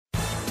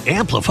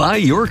Amplify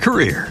your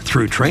career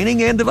through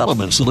training and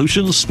development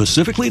solutions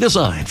specifically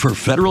designed for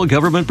federal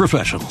government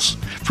professionals.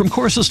 From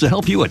courses to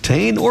help you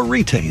attain or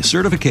retain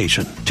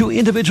certification, to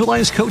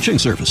individualized coaching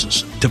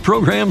services, to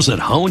programs that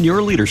hone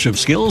your leadership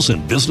skills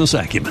and business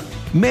acumen,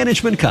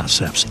 Management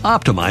Concepts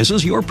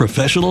optimizes your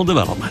professional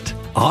development.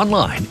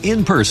 Online,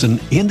 in person,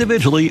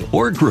 individually,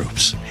 or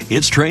groups,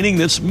 it's training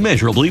that's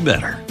measurably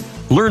better.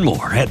 Learn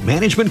more at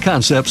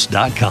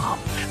managementconcepts.com.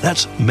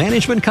 That's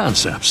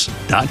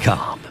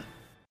managementconcepts.com.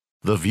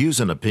 The views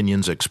and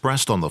opinions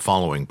expressed on the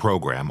following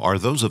program are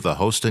those of the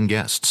host and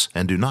guests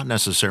and do not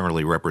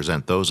necessarily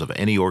represent those of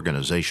any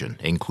organization,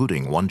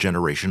 including One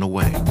Generation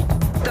Away.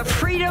 The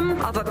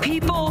freedom of a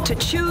people to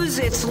choose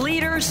its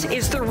leaders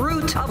is the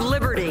root of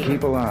liberty.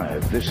 Keep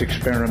alive this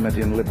experiment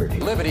in liberty.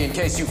 Liberty, in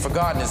case you've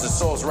forgotten, is the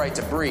soul's right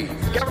to breathe.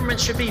 Government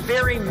should be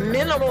very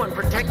minimal in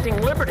protecting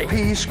liberty.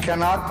 Peace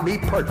cannot be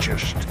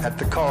purchased at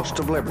the cost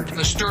of liberty.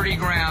 The sturdy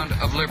ground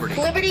of liberty.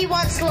 Liberty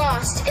once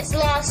lost is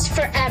lost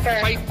forever.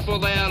 Fight for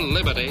their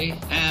liberty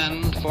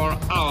and for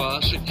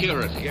our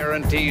security.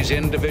 Guarantees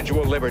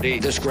individual liberty.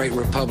 This great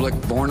republic,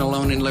 born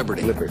alone in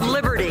liberty. Liberty.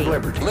 Liberty.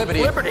 Liberty.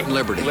 Liberty. Liberty.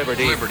 Liberty.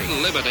 Liberty.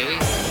 Liberty.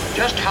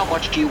 Just how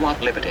much do you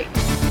want liberty?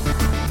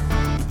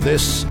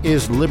 This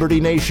is Liberty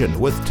Nation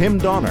with Tim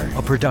Donner.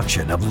 A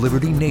production of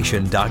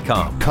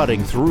LibertyNation.com.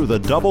 Cutting through the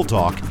double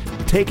talk,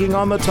 taking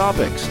on the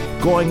topics,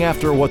 going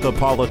after what the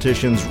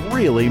politicians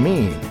really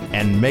mean,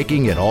 and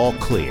making it all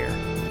clear.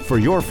 For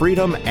your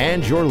freedom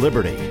and your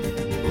liberty.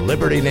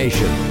 Liberty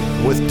Nation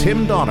with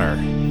Tim Donner.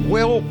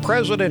 Will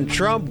President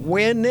Trump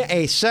win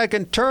a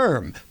second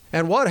term?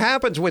 And what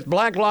happens with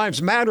Black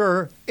Lives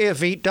Matter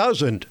if he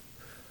doesn't?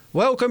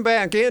 Welcome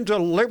back into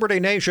Liberty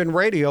Nation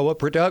Radio, a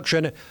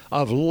production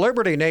of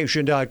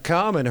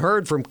LibertyNation.com and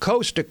heard from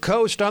coast to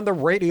coast on the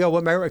Radio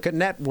America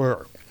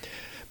Network.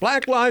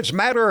 Black Lives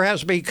Matter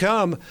has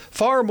become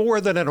far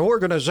more than an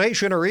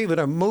organization or even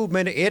a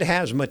movement. It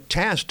has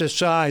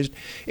metastasized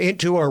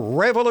into a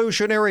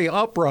revolutionary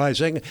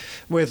uprising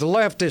with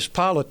leftist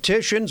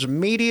politicians,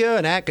 media,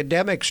 and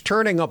academics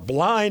turning a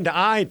blind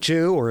eye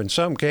to, or in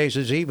some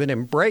cases even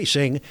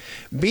embracing,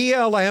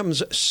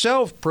 BLM's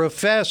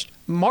self-professed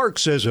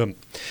Marxism.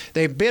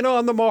 They've been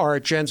on the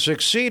march and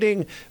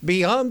succeeding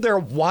beyond their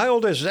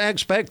wildest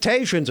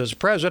expectations as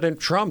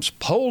President Trump's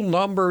poll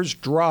numbers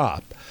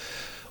drop.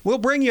 We'll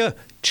bring you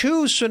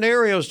two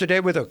scenarios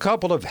today with a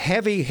couple of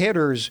heavy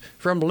hitters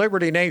from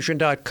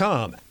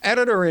LibertyNation.com.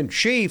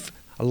 Editor-in-Chief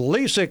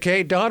Lisa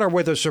K. Donner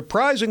with a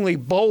surprisingly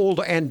bold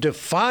and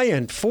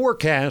defiant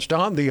forecast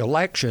on the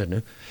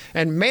election,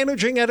 and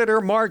managing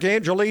editor Mark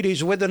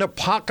Angelides with an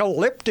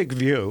apocalyptic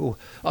view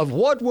of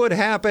what would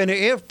happen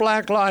if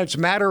Black Lives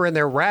Matter and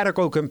their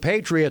radical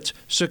compatriots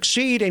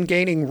succeed in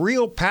gaining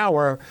real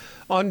power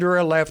under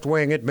a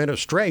left-wing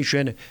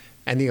administration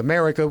and the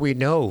America we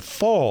know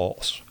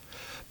falls.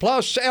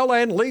 Plus,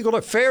 LN Legal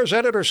Affairs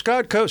editor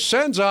Scott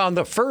Cosenza on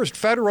the first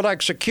federal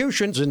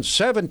executions in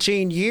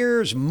 17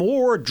 years,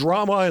 more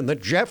drama in the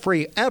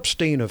Jeffrey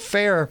Epstein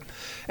affair,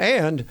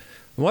 and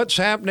what's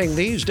happening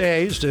these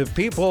days to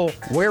people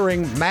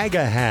wearing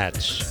MAGA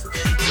hats.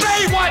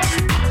 Say what?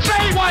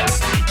 Say what?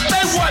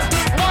 Say what?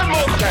 One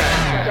more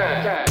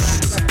time.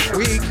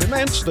 We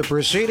commence the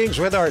proceedings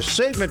with our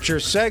signature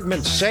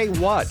segment, Say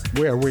What,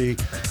 where we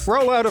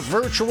roll out a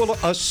virtual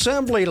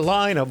assembly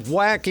line of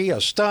wacky,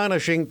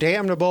 astonishing,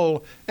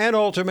 damnable, and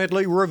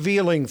ultimately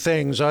revealing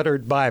things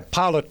uttered by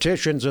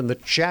politicians and the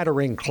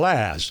chattering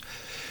class.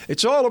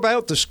 It's all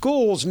about the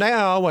schools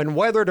now and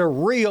whether to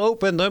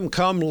reopen them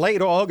come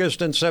late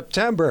August and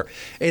September.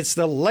 It's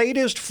the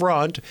latest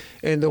front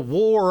in the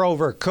war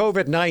over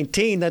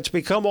COVID-19 that's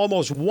become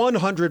almost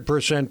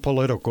 100%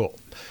 political.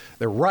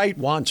 The right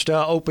wants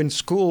to open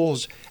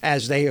schools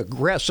as they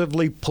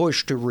aggressively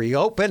push to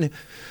reopen.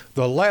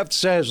 The left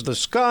says the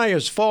sky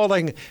is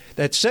falling,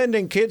 that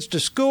sending kids to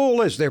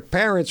school as their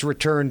parents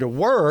return to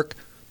work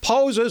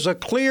poses a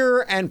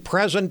clear and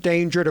present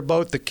danger to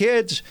both the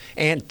kids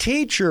and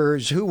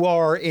teachers who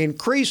are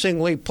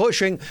increasingly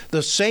pushing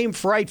the same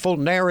frightful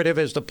narrative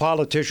as the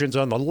politicians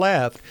on the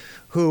left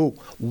who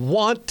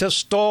want to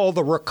stall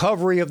the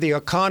recovery of the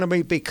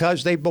economy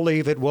because they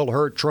believe it will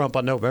hurt Trump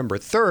on November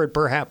 3rd,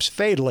 perhaps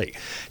fatally.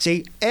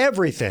 See,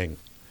 everything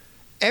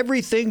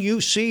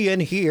you see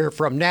and hear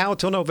from now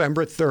till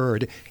November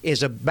 3rd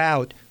is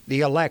about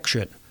the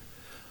election.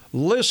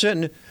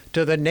 Listen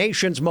to the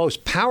nation's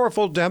most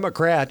powerful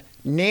Democrat,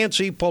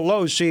 Nancy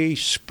Pelosi,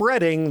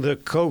 spreading the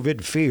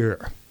COVID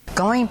fear.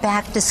 Going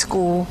back to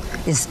school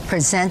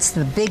presents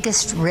the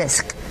biggest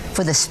risk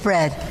for the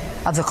spread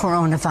of the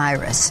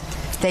coronavirus.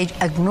 They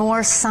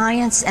ignore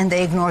science and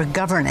they ignore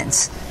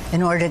governance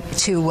in order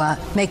to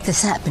make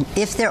this happen.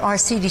 If there are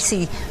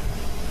CDC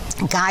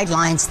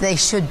guidelines, they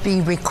should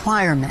be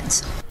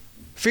requirements.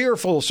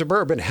 Fearful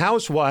suburban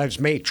housewives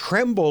may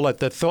tremble at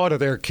the thought of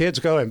their kids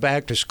going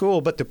back to school,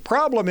 but the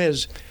problem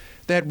is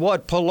that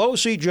what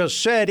Pelosi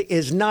just said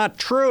is not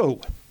true.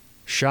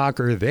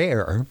 Shocker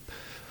there.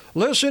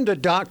 Listen to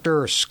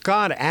Dr.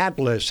 Scott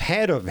Atlas,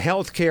 head of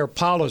healthcare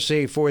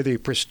policy for the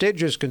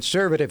prestigious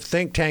conservative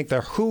think tank,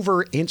 the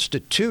Hoover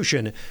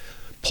Institution,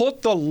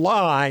 put the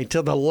lie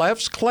to the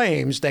left's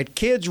claims that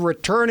kids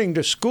returning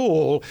to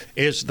school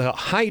is the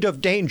height of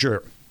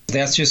danger.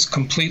 That's just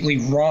completely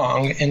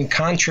wrong and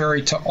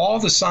contrary to all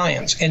the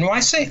science. And when I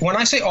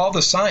say all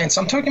the science,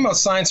 I'm talking about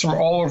science from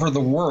all over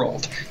the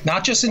world,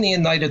 not just in the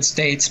United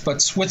States,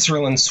 but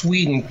Switzerland,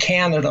 Sweden,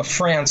 Canada,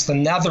 France, the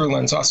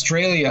Netherlands,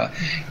 Australia,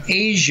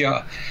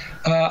 Asia.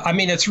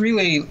 It's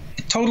really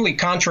totally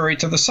contrary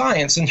to the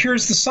science. And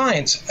here's the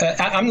science.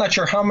 I'm not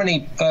sure how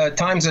many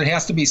times it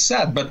has to be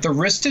said, but the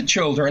risk to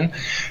children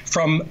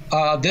from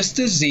this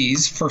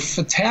disease for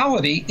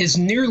fatality is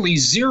nearly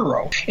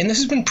zero. And this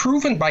has been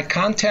proven by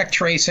contact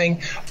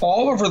tracing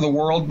all over the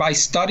world by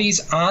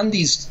studies on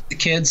these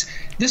kids.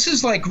 This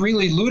is like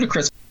really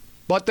ludicrous.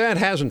 But that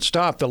hasn't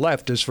stopped the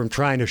leftists from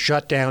trying to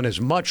shut down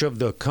as much of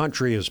the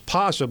country as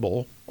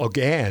possible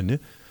again.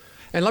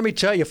 And let me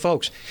tell you,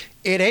 folks,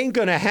 it ain't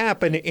going to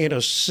happen in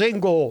a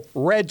single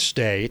red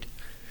state.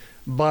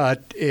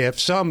 But if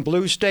some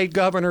blue state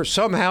governors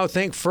somehow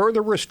think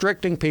further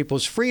restricting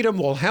people's freedom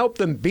will help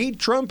them beat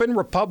Trump and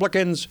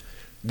Republicans,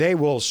 they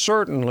will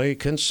certainly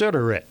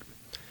consider it.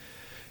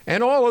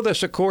 And all of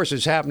this, of course,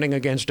 is happening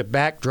against a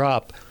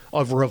backdrop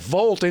of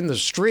revolt in the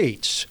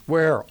streets,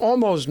 where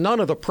almost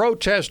none of the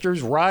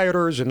protesters,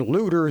 rioters, and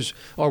looters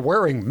are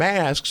wearing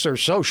masks or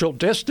social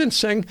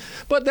distancing.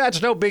 But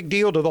that's no big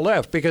deal to the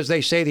left, because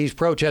they say these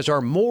protests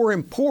are more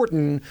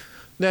important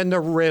than the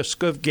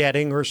risk of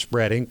getting or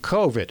spreading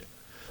COVID.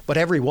 But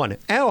everyone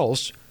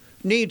else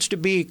needs to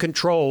be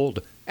controlled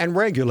and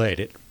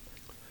regulated.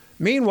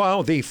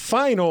 Meanwhile, the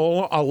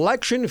final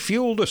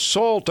election-fueled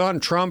assault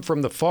on Trump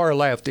from the far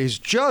left is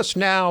just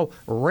now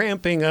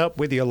ramping up,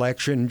 with the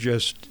election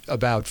just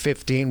about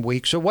 15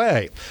 weeks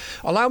away.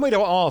 Allow me to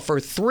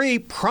offer three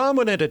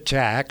prominent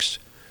attacks.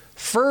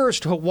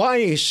 First,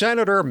 Hawaii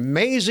Senator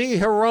Mazie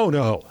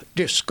Hirono,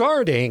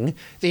 discarding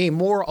the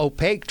more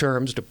opaque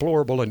terms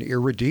deplorable and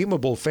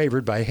irredeemable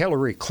favored by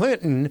Hillary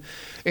Clinton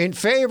in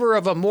favor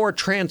of a more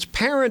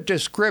transparent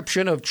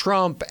description of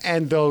Trump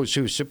and those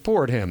who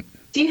support him.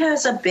 She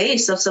has a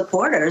base of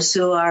supporters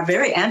who are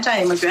very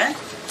anti-immigrant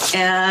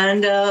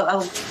and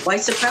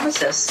white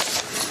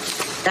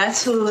supremacists.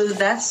 That's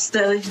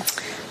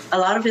a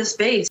lot of his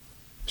base.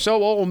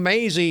 So old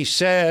Mazie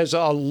says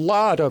a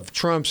lot of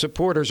Trump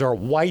supporters are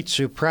white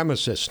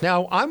supremacists.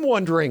 Now, I'm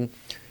wondering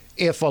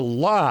if a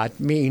lot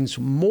means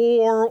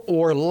more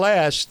or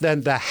less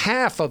than the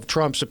half of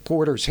Trump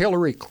supporters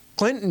Hillary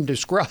Clinton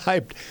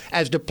described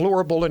as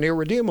deplorable and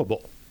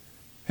irredeemable.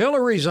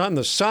 Hillary's on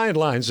the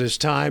sidelines this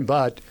time,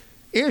 but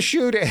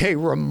issued a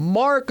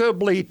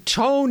remarkably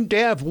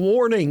tone-deaf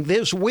warning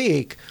this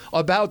week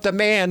about the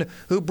man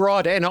who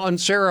brought an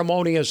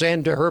unceremonious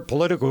end to her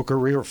political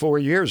career 4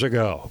 years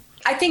ago.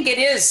 I think it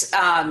is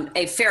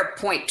a fair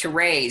point to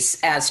raise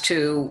as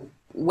to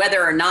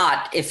whether or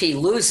not, if he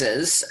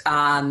loses,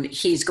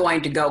 he's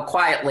going to go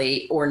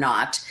quietly or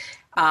not.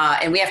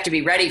 And we have to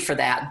be ready for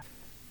that.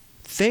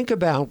 Think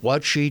about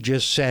what she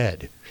just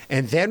said,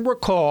 and then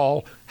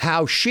recall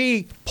how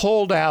she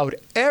pulled out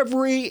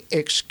every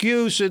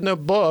excuse in the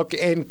book,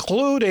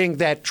 including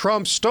that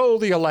Trump stole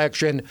the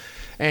election,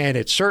 and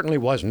it certainly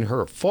wasn't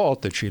her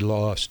fault that she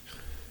lost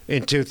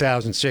in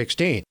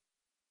 2016.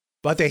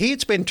 But the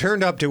heat's been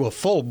turned up to a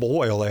full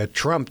boil at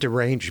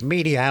Trump-deranged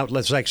media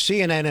outlets like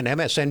CNN and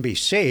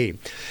MSNBC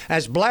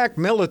as black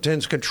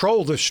militants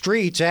control the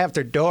streets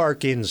after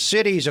dark in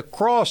cities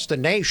across the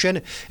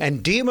nation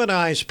and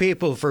demonize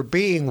people for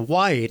being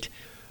white.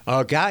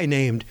 A guy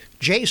named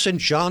Jason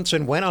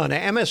Johnson went on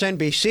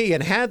MSNBC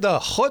and had the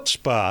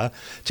chutzpah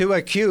to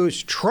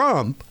accuse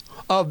Trump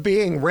of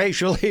being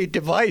racially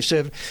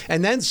divisive,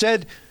 and then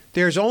said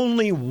there's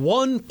only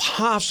one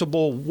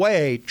possible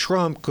way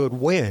Trump could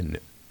win.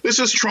 This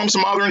is Trump's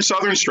modern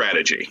Southern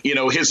strategy. You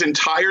know, his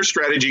entire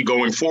strategy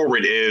going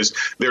forward is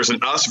there's an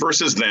us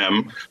versus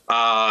them,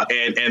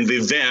 and the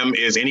them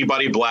is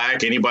anybody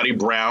black, anybody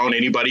brown,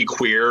 anybody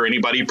queer,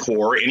 anybody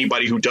poor,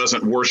 anybody who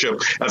doesn't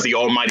worship at the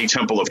almighty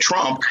temple of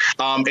Trump.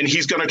 And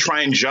he's going to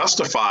try and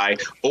justify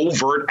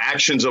overt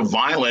actions of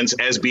violence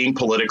as being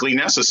politically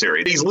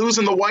necessary. He's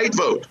losing the white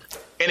vote.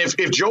 And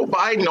if Joe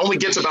Biden only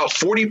gets about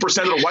 40%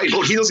 of the white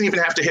vote, he doesn't even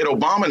have to hit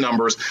Obama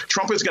numbers.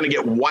 Trump is going to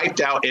get wiped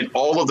out in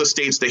all of the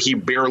states that he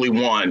barely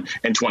won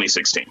in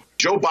 2016.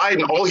 Joe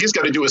Biden, all he's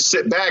got to do is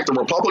sit back. The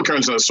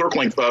Republicans in a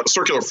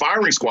circular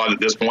firing squad at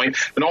this point,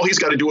 and all he's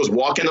got to do is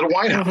walk into the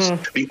White House.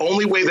 The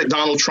only way that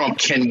Donald Trump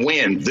can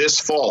win this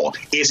fall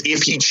is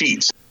if he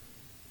cheats.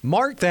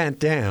 Mark that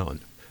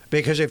down,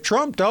 because if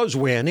Trump does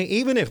win,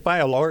 even if by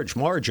a large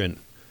margin,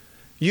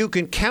 you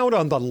can count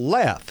on the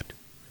left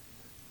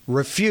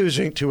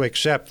refusing to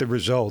accept the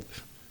result,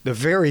 the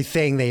very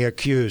thing they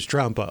accused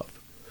Trump of,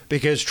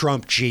 because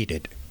Trump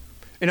cheated.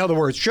 In other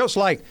words, just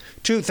like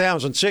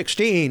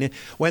 2016,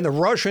 when the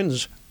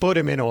Russians put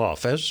him in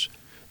office,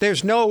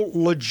 there's no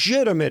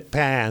legitimate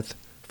path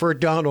for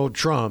Donald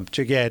Trump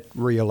to get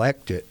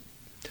reelected.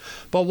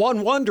 But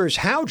one wonders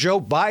how Joe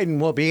Biden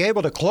will be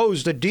able to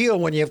close the deal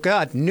when you've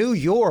got New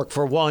York,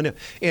 for one,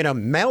 in a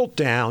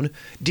meltdown,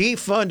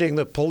 defunding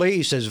the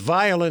police as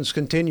violence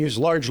continues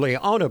largely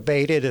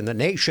unabated and the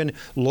nation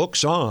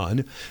looks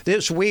on.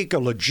 This week, a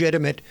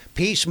legitimate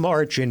peace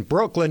march in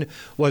Brooklyn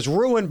was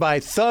ruined by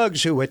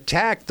thugs who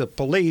attacked the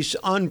police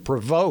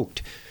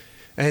unprovoked.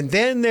 And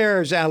then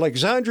there's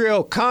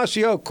Alexandria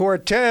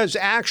Ocasio-Cortez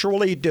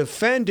actually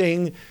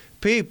defending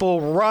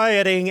people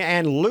rioting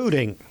and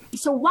looting.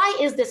 So why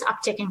is this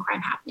uptick in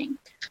crime happening?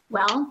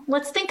 Well,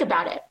 let's think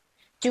about it.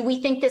 Do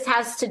we think this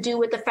has to do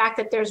with the fact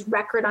that there's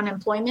record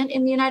unemployment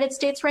in the United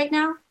States right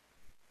now?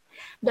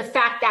 The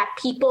fact that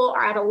people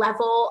are at a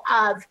level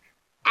of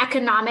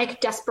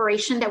economic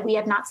desperation that we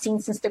have not seen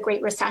since the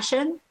Great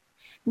Recession?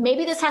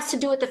 Maybe this has to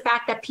do with the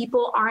fact that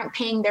people aren't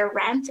paying their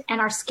rent and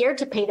are scared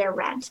to pay their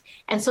rent.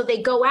 And so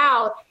they go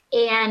out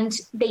and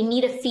they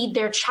need to feed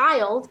their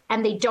child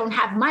and they don't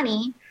have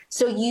money.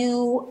 So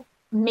you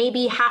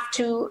maybe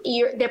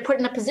they're put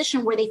in a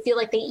position where they feel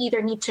like they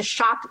either need to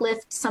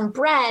shoplift some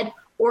bread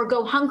or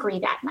go hungry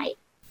that night.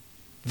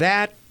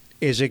 That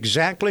is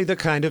exactly the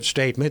kind of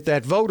statement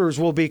that voters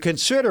will be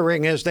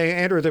considering as they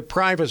enter the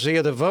privacy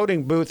of the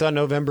voting booth on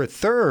November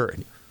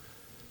 3rd.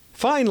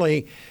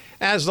 Finally,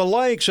 as the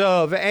likes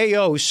of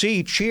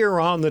AOC cheer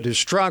on the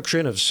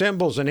destruction of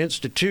symbols and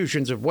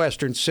institutions of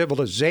Western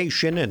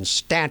civilization and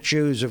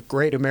statues of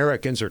great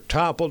Americans are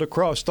toppled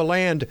across the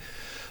land,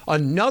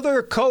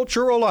 another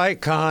cultural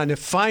icon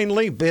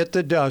finally bit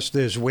the dust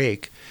this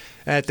week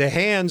at the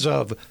hands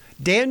of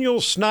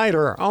Daniel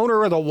Snyder,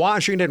 owner of the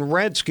Washington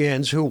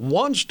Redskins, who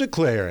once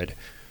declared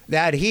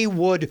that he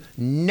would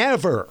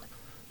never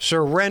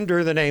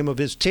surrender the name of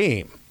his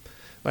team.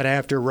 But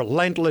after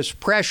relentless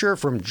pressure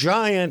from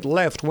giant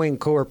left-wing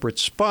corporate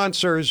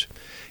sponsors,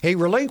 he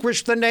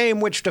relinquished the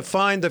name which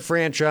defined the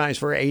franchise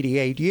for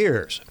 88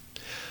 years.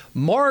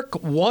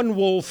 Mark One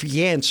Wolf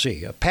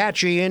Yancey,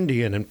 Apache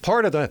Indian and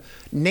part of the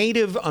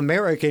Native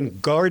American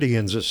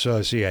Guardians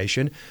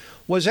Association,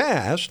 was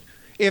asked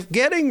if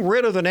getting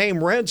rid of the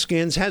name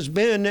Redskins has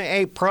been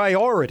a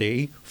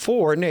priority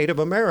for Native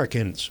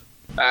Americans.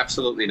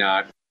 Absolutely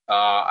not.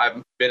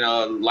 I've been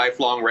a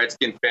lifelong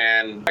Redskin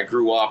fan. I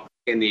grew up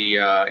in the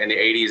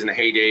 80s in the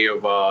heyday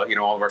of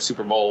all of our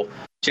Super Bowl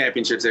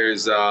championships.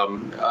 There's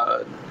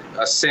a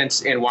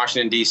sense in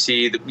Washington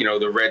D.C. that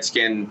the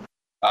Redskin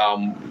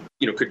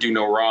could do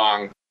no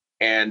wrong.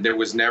 And there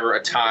was never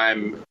a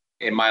time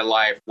in my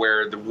life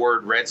where the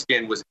word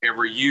Redskin was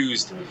ever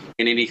used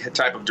in any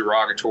type of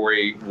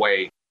derogatory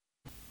way.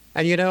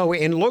 And,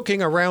 in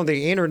looking around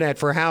the internet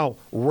for how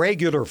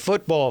regular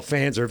football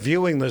fans are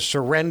viewing the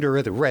surrender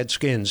of the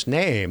Redskins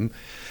name,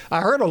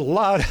 I heard a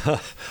lot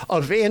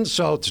of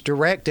insults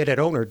directed at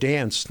owner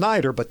Dan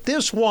Snyder, but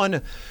this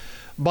one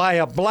by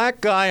a black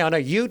guy on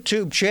a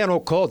YouTube channel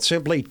called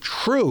simply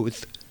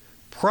Truth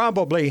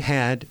probably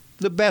had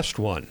the best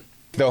one.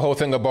 The whole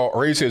thing about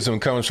racism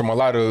comes from a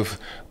lot of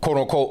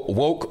quote-unquote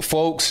woke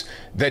folks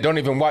that don't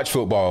even watch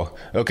football,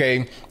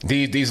 okay?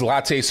 These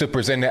latte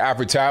sippers in the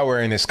ivory tower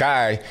in the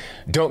sky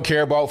don't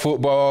care about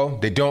football.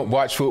 They don't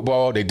watch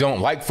football. They don't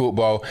like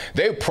football.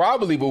 They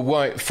probably would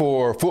want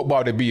for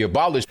football to be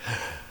abolished.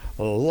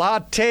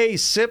 Latte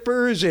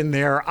sippers in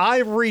their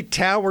ivory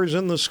towers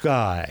in the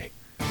sky,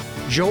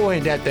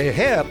 joined at the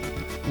hip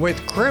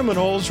with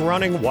criminals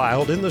running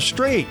wild in the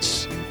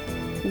streets.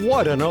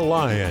 What an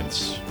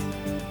alliance.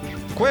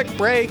 Quick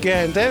break,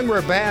 and then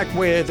we're back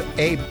with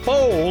a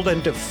bold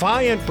and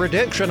defiant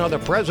prediction on the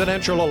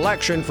presidential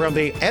election from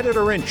the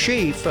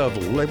editor-in-chief of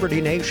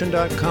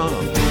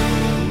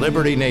LibertyNation.com.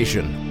 Liberty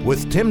Nation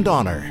with Tim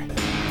Donner.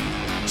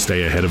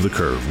 Stay ahead of the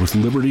curve with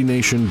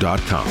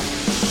LibertyNation.com.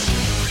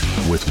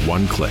 With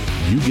one click,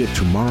 you get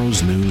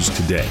tomorrow's news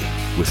today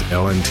with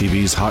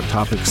LNTV's Hot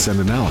Topics and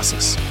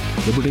Analysis,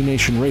 Liberty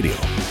Nation Radio,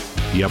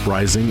 The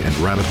Uprising and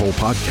Rabbit Hole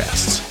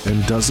podcasts,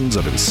 and dozens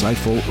of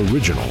insightful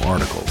original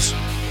articles.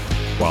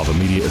 While the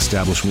media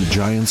establishment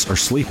giants are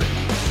sleeping,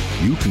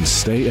 you can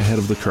stay ahead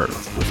of the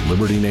curve with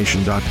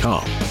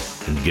LibertyNation.com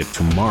and get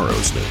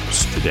tomorrow's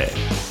news today.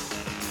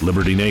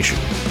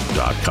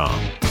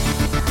 LibertyNation.com.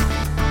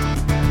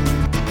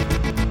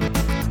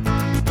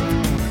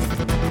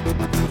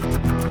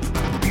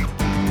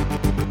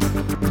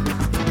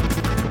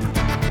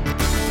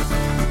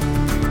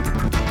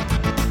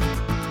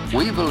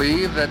 We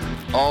believe that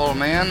all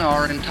men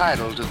are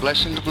entitled to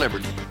blessings of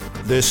liberty.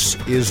 This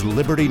is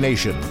Liberty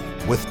Nation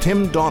with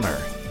Tim Donner.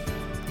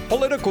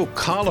 Political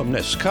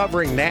columnists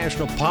covering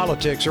national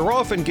politics are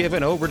often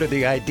given over to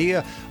the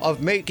idea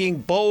of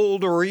making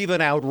bold or even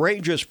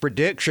outrageous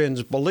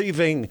predictions,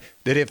 believing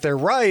that if they're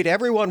right,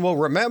 everyone will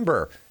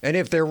remember, and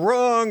if they're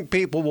wrong,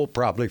 people will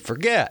probably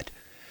forget.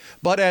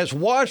 But as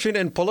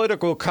Washington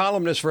political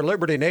columnist for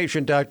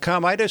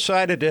LibertyNation.com, I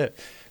decided to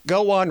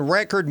go on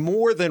record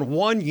more than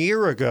 1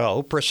 year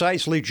ago,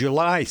 precisely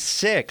July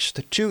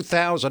 6th,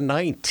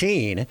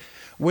 2019,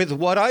 with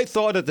what I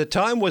thought at the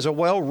time was a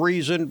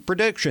well-reasoned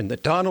prediction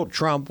that Donald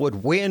Trump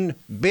would win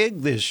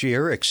big this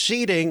year,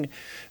 exceeding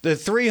the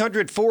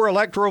 304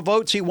 electoral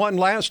votes he won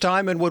last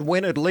time, and would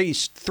win at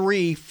least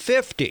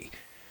 350.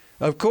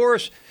 Of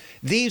course,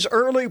 these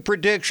early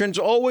predictions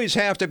always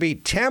have to be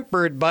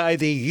tempered by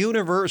the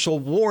universal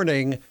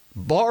warning,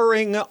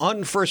 barring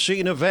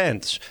unforeseen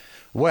events.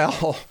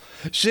 Well,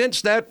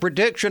 since that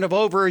prediction of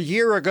over a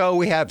year ago,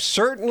 we have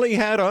certainly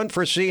had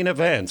unforeseen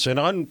events, an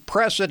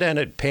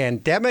unprecedented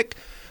pandemic,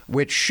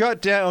 which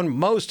shut down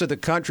most of the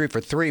country for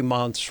 3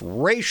 months,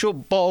 racial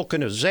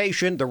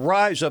balkanization, the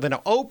rise of an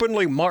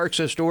openly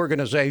Marxist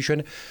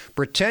organization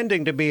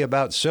pretending to be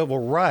about civil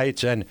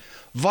rights, and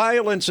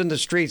violence in the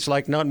streets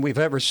like none we've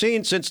ever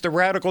seen since the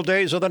radical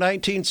days of the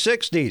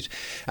 1960s.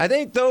 I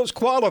think those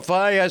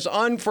qualify as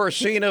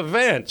unforeseen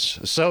events.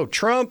 So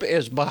Trump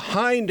is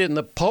behind in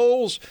the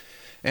polls,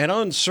 and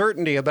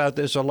uncertainty about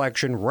this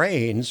election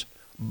reigns,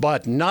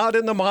 but not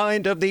in the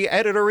mind of the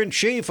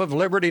editor-in-chief of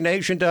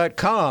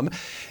LibertyNation.com.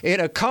 In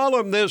a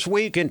column this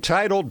week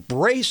entitled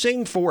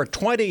Bracing for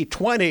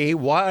 2020,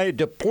 Why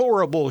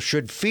Deplorables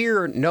Should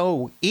Fear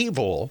No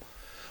Evil,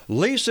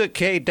 Lisa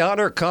K.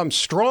 Donner comes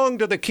strong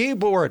to the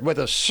keyboard with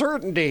a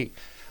certainty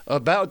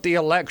about the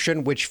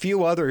election which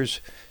few others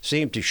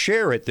seem to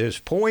share at this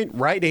point,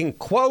 writing,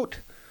 quote,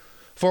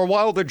 "For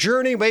while the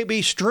journey may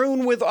be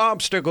strewn with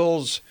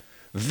obstacles,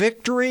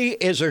 victory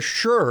is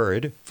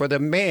assured for the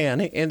man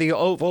in the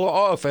Oval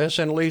Office."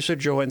 And Lisa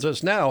joins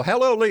us now.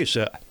 Hello,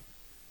 Lisa.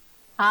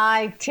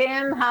 Hi,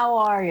 Tim. How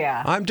are you?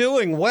 I'm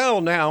doing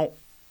well. Now,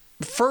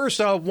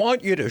 first, I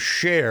want you to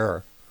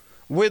share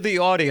with the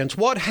audience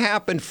what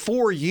happened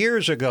 4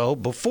 years ago,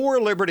 before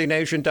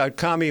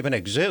LibertyNation.com even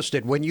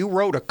existed, when you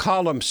wrote a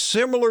column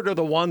similar to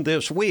the one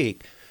this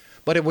week.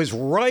 But it was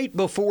right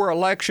before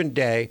Election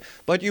Day,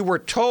 but you were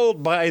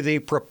told by the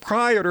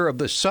proprietor of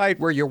the site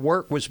where your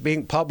work was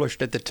being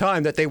published at the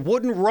time that they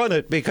wouldn't run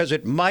it because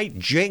it might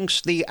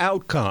jinx the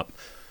outcome.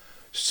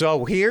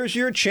 So here's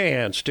your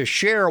chance to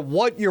share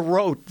what you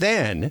wrote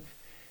then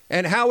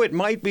and how it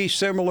might be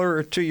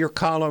similar to your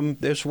column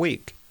this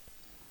week.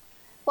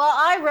 Well,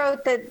 I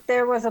wrote that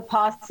there was a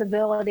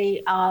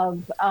possibility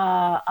of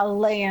a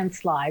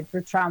landslide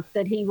for Trump,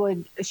 that he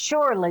would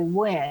surely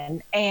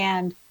win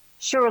and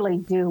surely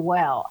do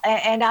well.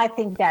 And I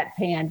think that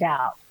panned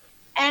out.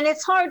 And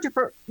it's hard to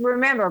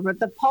remember,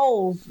 but the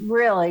polls,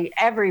 really,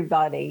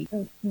 everybody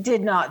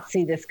did not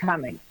see this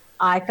coming.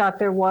 I thought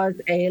there was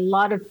a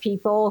lot of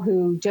people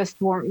who just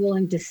weren't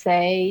willing to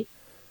say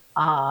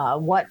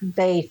what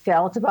they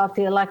felt about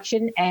the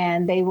election,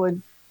 and they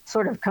would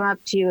sort of come up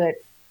to you at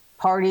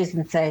parties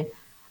and say,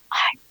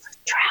 "I'm for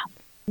Trump."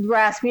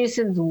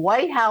 Rasmussen's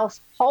White House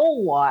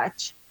poll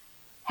watch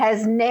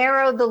has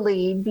narrowed the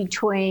lead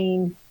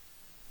between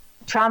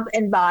Trump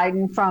and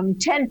Biden from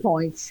 10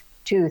 points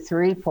to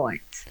 3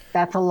 points.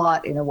 That's a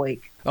lot in a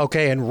week.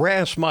 Okay, and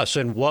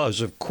Rasmussen was,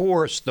 of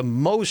course, the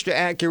most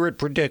accurate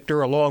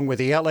predictor, along with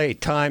the LA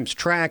Times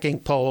tracking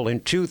poll in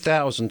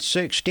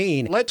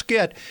 2016. Let's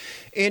get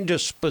into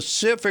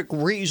specific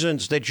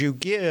reasons that you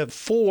give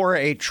for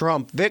a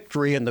Trump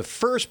victory. And the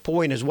first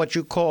point is what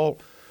you call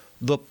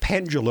the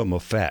pendulum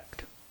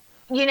effect.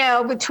 You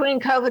know, between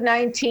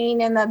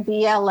COVID-19 and the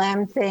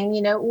BLM thing,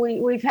 you know,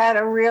 we've had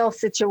a real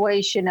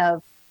situation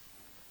of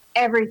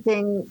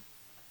everything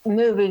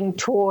moving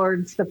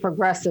towards the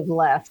progressive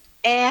left.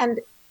 And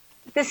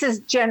this is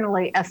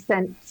generally a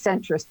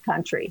centrist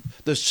country.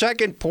 The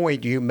second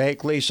point you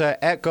make,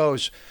 Lisa,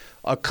 echoes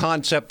a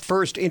concept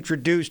first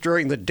introduced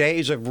during the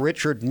days of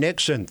Richard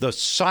Nixon, the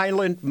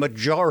silent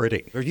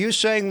majority. Are you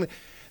saying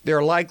there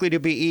are likely to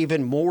be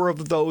even more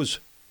of those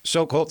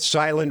so-called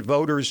silent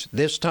voters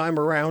this time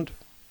around?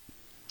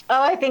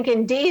 Oh, I think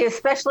indeed,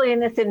 especially in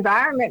this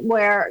environment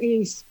where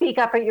you speak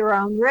up at your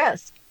own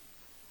risk.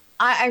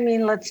 I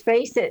mean, let's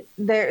face it,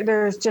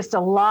 there's just a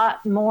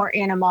lot more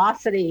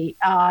animosity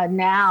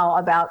now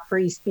about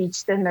free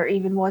speech than there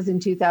even was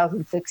in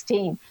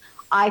 2016.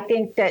 I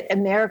think that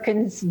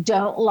Americans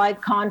don't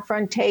like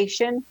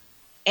confrontation,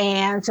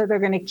 and so they're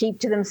going to keep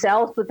to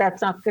themselves, but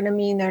that's not going to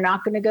mean they're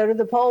not going to go to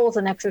the polls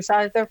and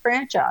exercise their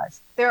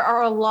franchise. There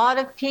are a lot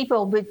of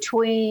people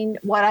between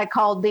what I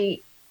call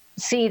the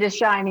sea to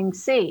shining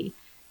sea,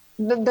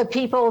 the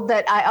people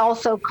that I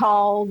also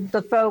call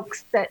the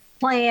folks that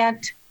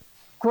plant,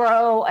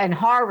 grow, and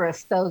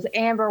harvest those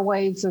amber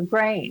waves of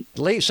grain.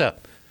 Lisa,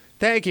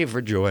 thank you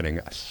for joining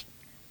us.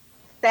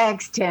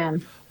 Thanks,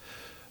 Tim.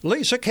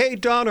 Lisa K.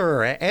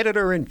 Donner,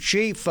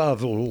 editor-in-chief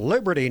of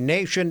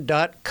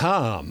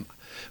LibertyNation.com.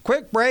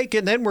 Quick break,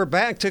 and then we're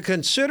back to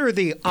consider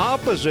the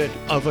opposite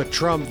of a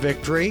Trump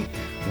victory.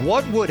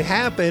 What would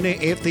happen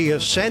if the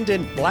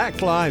ascendant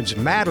Black Lives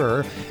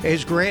Matter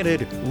is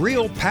granted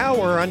real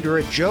power under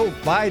a Joe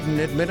Biden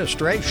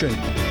administration?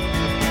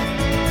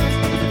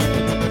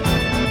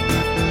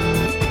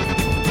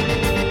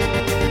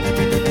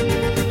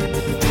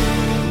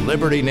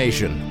 Liberty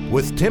Nation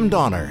with Tim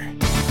Donner.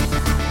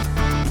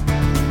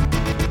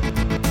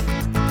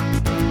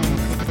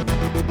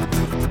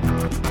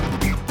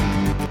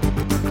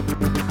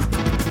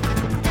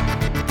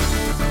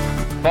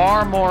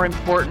 far more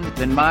important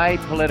than my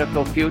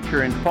political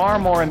future and far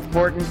more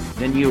important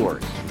than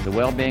yours, the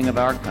well-being of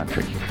our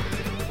country.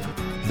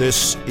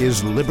 This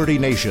is Liberty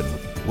Nation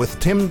with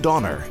Tim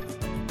Donner.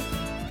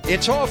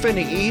 It's often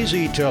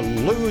easy to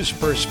lose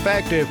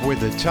perspective with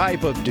the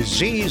type of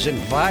disease and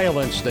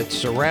violence that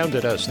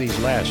surrounded us these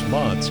last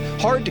months.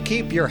 Hard to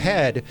keep your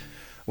head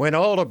when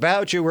all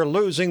about you are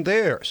losing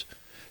theirs.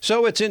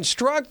 So it's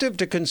instructive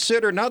to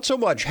consider not so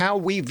much how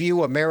we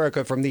view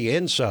America from the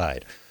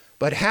inside,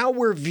 but how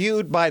we're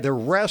viewed by the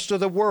rest of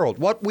the world,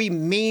 what we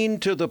mean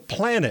to the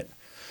planet.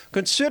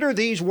 Consider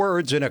these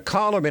words in a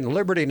column in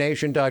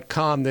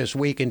LibertyNation.com this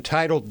week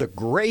entitled The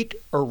Great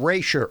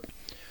Erasure.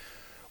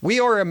 We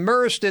are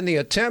immersed in the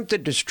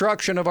attempted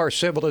destruction of our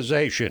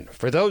civilization.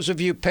 For those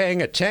of you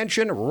paying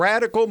attention,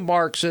 radical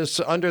Marxists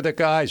under the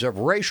guise of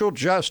racial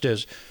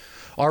justice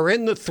are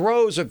in the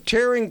throes of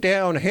tearing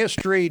down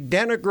history,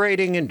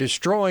 denigrating and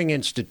destroying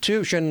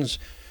institutions,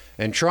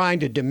 and trying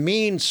to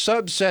demean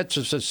subsets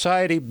of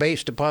society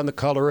based upon the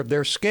color of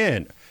their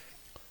skin.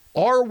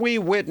 Are we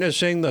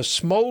witnessing the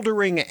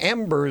smoldering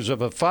embers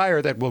of a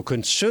fire that will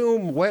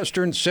consume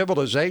Western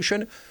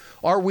civilization?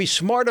 Are we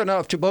smart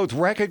enough to both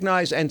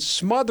recognize and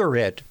smother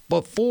it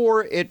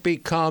before it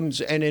becomes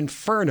an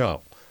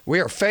inferno? We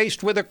are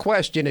faced with a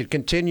question, it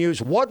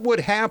continues, what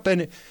would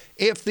happen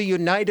if the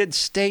United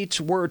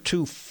States were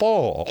to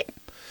fall?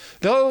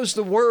 Those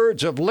the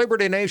words of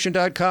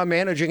LibertyNation.com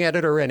managing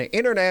editor and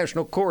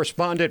international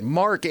correspondent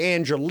Mark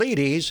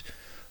Angelides,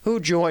 who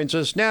joins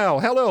us now.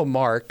 Hello,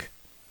 Mark.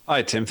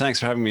 Hi, Tim. Thanks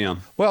for having me on.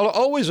 Well,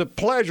 always a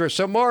pleasure.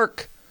 So,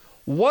 Mark,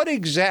 what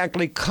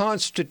exactly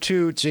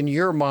constitutes, in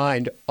your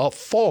mind, a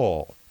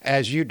fall,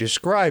 as you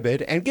describe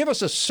it? And give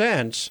us a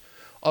sense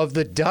of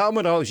the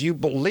dominoes you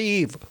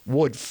believe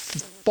would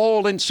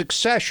fall in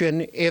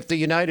succession if the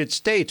United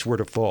States were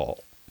to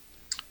fall.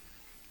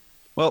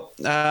 Well,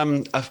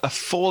 a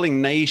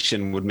falling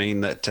nation would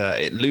mean that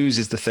it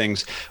loses the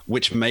things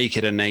which make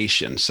it a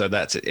nation. So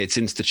that's its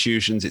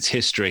institutions, its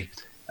history,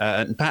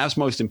 and perhaps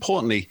most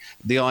importantly,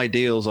 the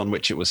ideals on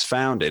which it was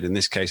founded, in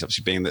this case,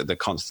 obviously being the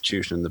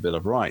Constitution and the Bill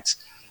of Rights.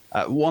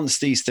 Once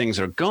these things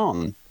are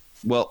gone,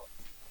 well,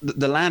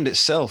 the land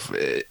itself,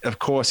 of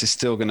course, is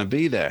still going to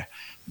be there,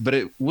 but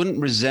it wouldn't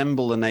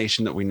resemble the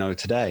nation that we know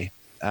today.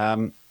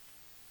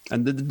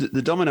 And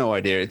the domino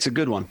idea, it's a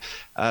good one.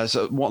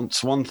 So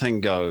once one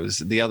thing goes,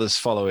 the others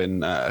follow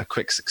in a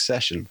quick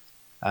succession.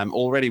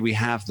 Already we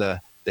have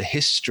the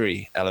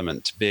history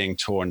element being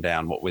torn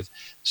down, what with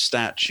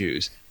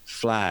statues,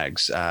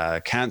 flags,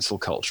 cancel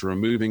culture,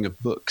 removing of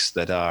books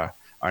that are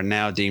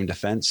now deemed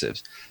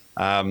offensive.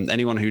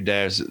 Anyone who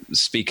dares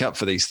speak up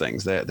for these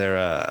things, they're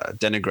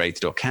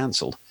denigrated or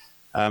canceled.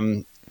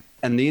 And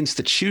the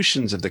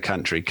institutions of the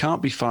country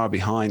can't be far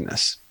behind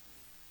this.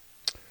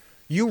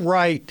 You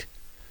write,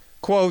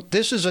 quote,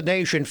 "This is a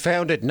nation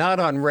founded not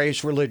on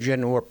race,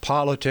 religion, or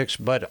politics,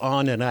 but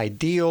on an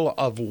ideal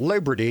of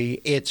liberty.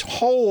 Its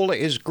whole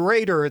is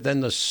greater than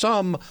the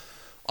sum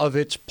of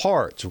its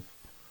parts.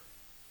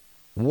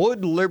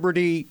 Would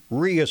liberty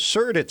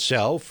reassert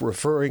itself,"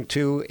 referring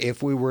to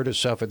if we were to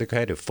suffer the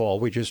kind of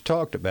fall we just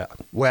talked about?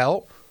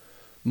 Well,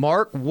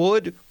 Mark,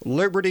 would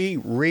liberty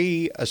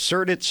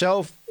reassert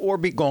itself or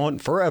be gone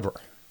forever?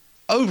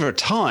 Over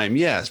time,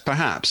 yes,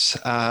 perhaps.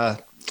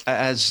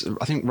 As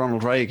I think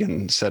Ronald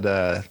Reagan said,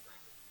 the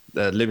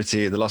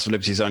loss of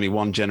liberty is only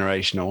one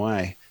generation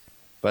away.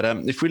 But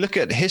if we look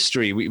at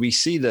history, we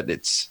see that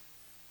it's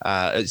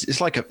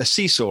like a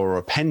seesaw or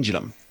a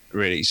pendulum,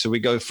 really. So we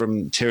go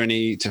from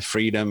tyranny to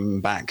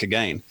freedom, back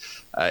again.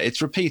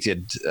 It's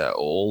repeated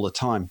all the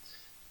time.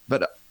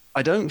 But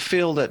I don't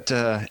feel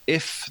that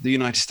if the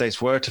United States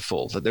were to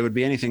fall, that there would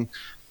be anything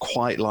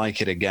quite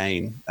like it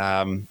again.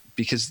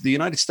 Because the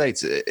United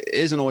States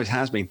is and always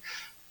has been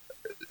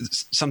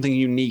something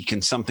unique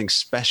and something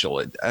special.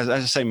 As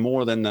I say,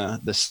 more than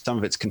the sum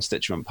of its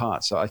constituent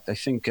parts. So I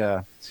think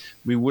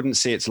we wouldn't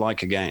see its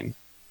like again.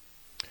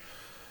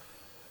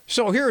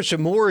 So here are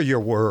some more of your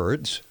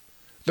words.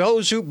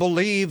 Those who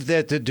believe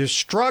that the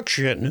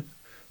destruction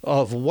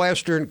of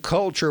Western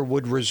culture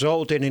would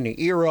result in an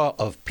era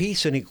of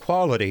peace and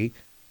equality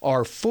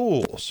are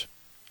fools.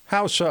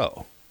 How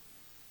so?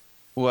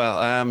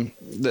 Well,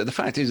 the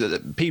fact is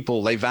that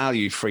people, they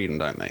value freedom,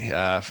 don't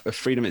they?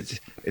 Freedom,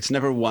 it's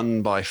never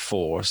won by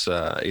force,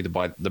 either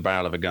by the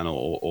barrel of a gun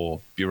or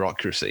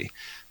bureaucracy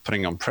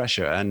putting on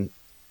pressure. And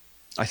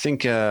I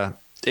think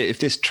if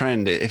this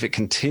trend, if it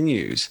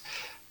continues,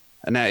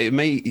 now it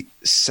may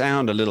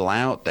sound a little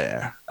out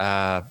there,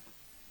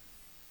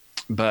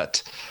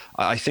 but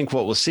I think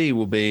what we'll see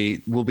will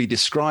be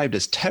described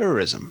as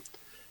terrorism.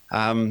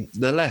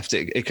 The left,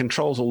 it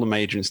controls all the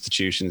major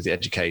institutions, the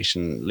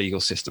education, legal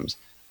systems.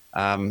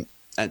 And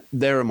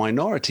they're a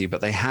minority, but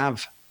they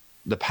have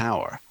the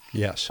power.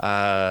 Yes.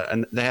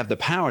 And they have the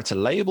power to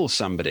label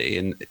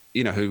somebody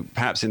who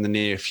perhaps in the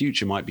near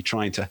future might be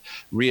trying to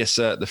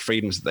reassert the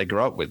freedoms that they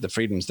grew up with, the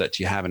freedoms that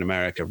you have in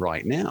America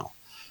right now.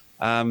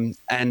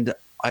 And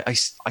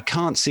I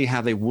can't see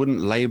how they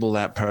wouldn't label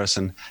that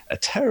person a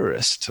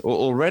terrorist.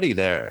 Already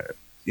they're,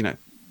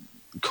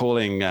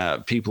 calling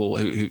people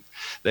who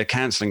they're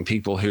canceling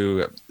people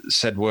who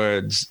said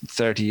words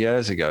 30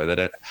 years ago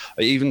that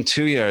even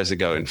 2 years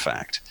ago, in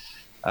fact,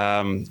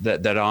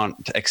 that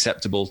aren't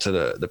acceptable to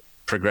the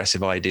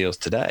progressive ideals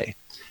today.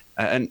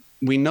 And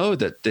we know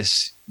that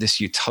this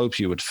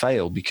utopia would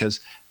fail because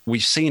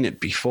we've seen it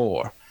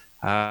before.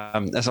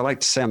 As I like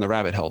to say on the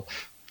rabbit hole,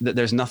 that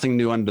there's nothing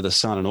new under the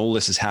sun, and all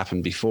this has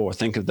happened before.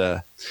 Think of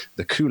the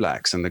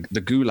kulaks and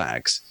the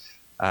gulags,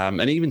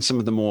 and even some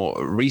of the more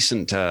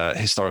recent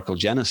historical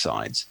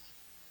genocides.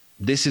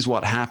 This is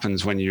what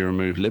happens when you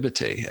remove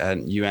liberty,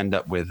 and you end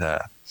up with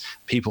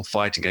people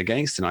fighting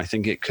against it. And I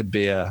think it could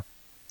be a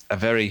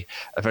very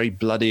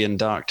bloody and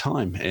dark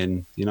time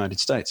in the United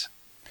States.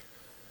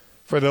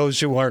 For those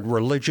who aren't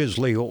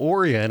religiously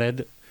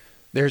oriented,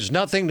 there's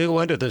nothing new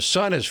under the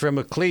sun is from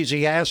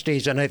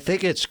Ecclesiastes, and I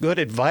think it's good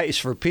advice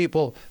for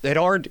people that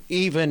aren't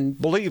even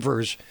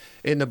believers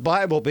in the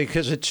Bible,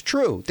 because it's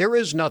true. There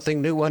is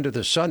nothing new under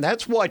the sun.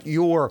 That's what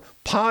your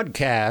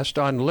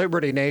podcast on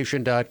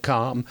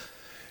LibertyNation.com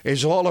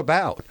is all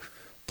about,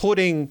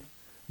 putting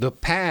the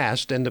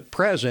past and the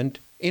present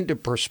into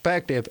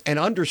perspective and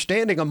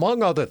understanding,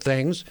 among other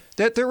things,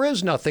 that there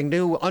is nothing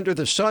new under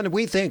the sun.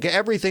 We think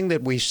everything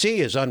that we see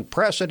is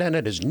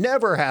unprecedented, has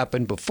never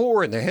happened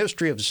before in the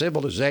history of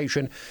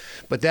civilization,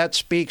 but that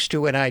speaks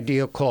to an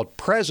idea called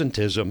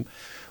presentism,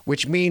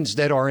 which means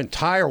that our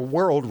entire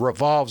world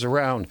revolves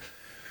around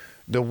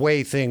the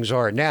way things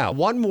are now.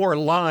 One more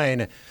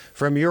line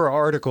from your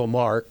article,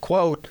 Mark,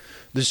 quote,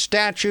 "The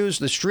statues,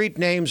 the street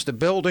names, the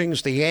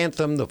buildings, the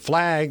anthem, the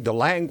flag, the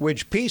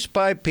language, piece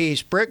by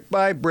piece, brick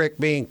by brick,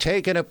 being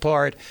taken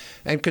apart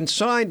and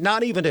consigned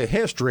not even to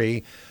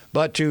history,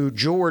 but to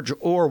George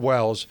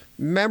Orwell's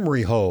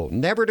memory hole,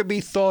 never to be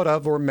thought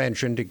of or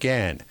mentioned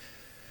again."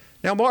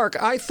 Now, Mark,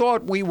 I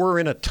thought we were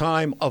in a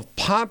time of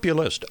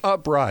populist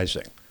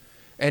uprising,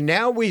 and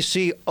now we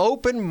see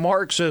open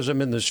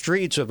Marxism in the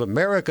streets of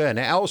America and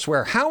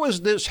elsewhere. How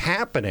is this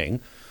happening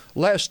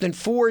less than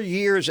 4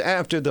 years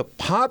after the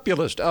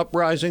populist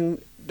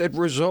uprising that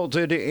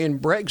resulted in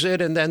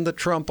Brexit and then the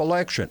Trump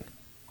election?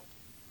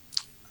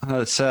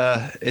 It's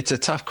a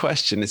tough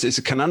question. It's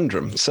a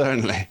conundrum,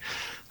 certainly.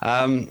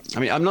 I mean,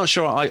 I'm not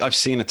sure I've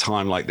seen a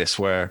time like this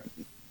where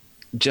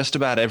just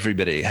about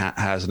everybody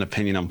has an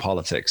opinion on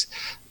politics.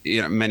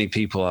 You know, many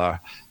people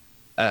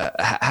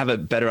have a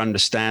better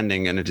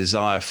understanding and a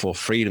desire for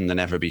freedom than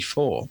ever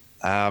before.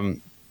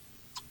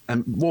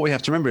 And what we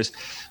have to remember is,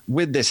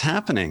 with this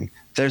happening,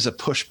 there's a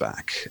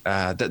pushback.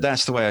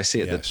 That's the way I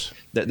see it. Yes.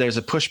 That there's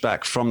a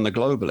pushback from the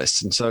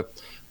globalists. And so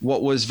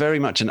what was very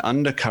much an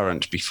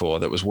undercurrent before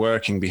that was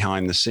working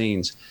behind the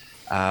scenes,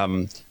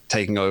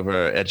 taking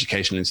over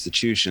educational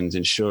institutions,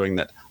 ensuring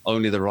that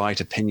only the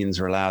right opinions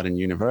are allowed in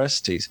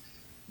universities,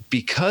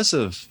 because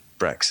of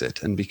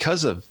Brexit and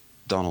because of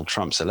Donald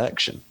Trump's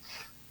election,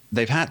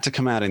 they've had to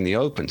come out in the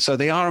open. So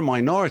they are a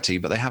minority,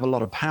 but they have a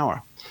lot of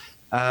power.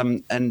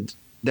 And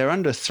they're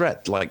under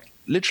threat,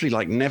 literally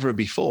like never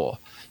before.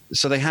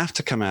 So they have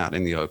to come out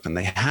in the open.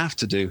 They have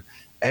to do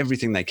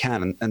everything they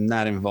can. And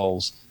that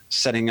involves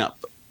setting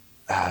up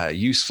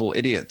useful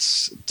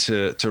idiots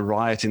to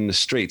riot in the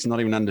streets, not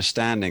even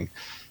understanding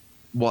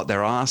what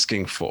they're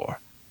asking for.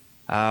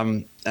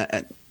 And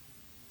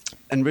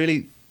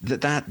really,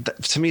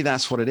 that to me,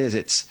 that's what it is.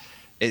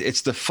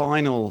 It's the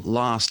final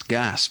last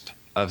gasp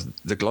of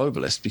the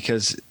globalists,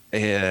 because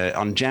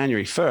on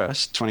January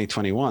 1st,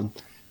 2021,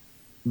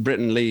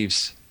 Britain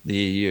leaves the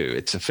EU.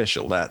 It's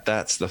official.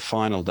 That's the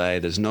final day.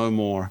 There's no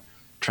more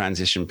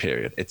transition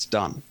period. It's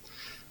done.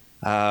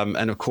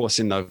 And of course,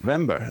 in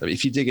November,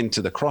 if you dig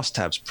into the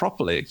crosstabs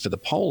properly for the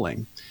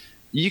polling,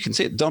 you can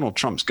see it. Donald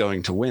Trump's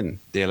going to win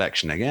the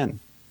election again.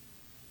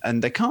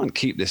 And they can't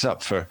keep this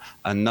up for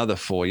another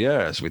 4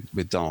 years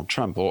with Donald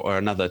Trump, or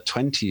another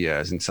 20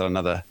 years until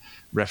another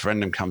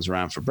referendum comes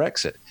around for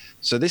Brexit.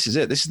 So this is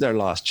it. This is their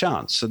last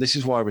chance. So this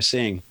is why we're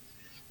seeing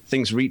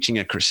things reaching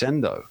a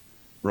crescendo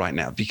right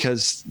now,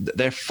 because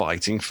they're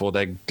fighting for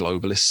their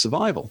globalist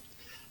survival.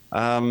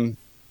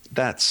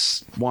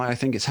 That's why I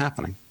think it's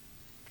happening.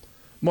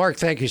 Mark,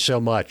 thank you so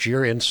much.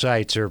 Your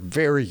insights are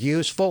very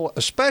useful,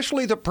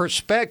 especially the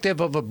perspective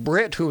of a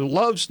Brit who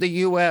loves the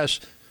U.S.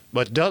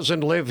 but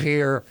doesn't live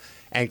here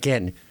and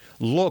can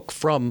look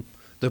from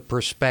the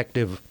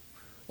perspective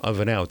of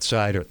an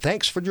outsider.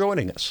 Thanks for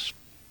joining us.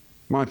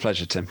 My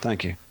pleasure, Tim.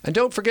 Thank you. And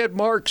don't forget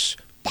Mark's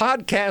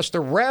podcast, The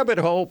Rabbit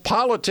Hole,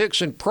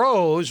 Politics and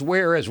Prose,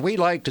 where, as we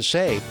like to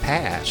say,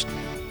 past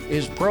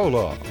is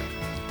prologue.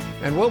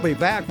 And we'll be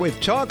back with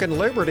Talkin'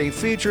 Liberty,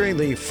 featuring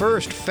the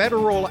first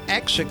federal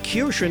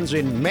executions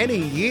in many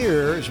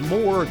years,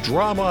 more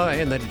drama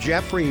in the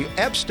Jeffrey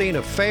Epstein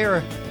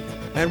affair,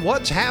 and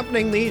what's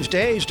happening these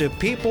days to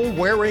people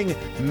wearing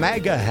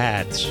MAGA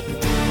hats.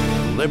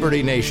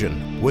 Liberty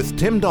Nation with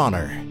Tim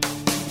Donner.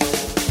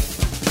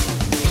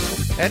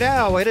 And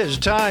now it is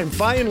time,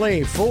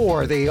 finally,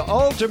 for the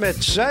ultimate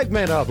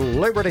segment of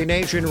Liberty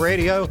Nation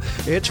Radio.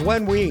 It's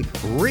when we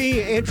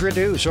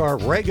reintroduce our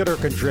regular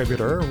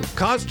contributor,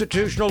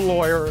 constitutional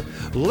lawyer,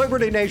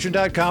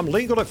 LibertyNation.com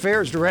legal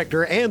affairs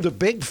director, and the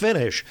big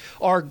finish,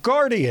 our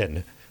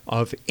guardian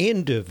of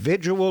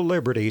individual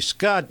liberty,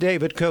 Scott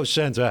David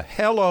Cosenza.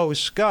 Hello,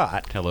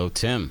 Scott. Hello,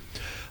 Tim.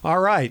 All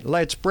right,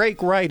 let's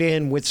break right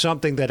in with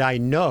something that I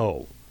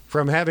know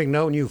from having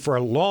known you for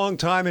a long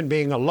time and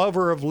being a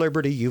lover of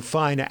liberty, you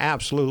find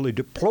absolutely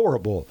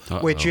deplorable,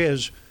 which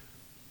is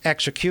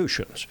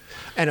executions.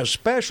 And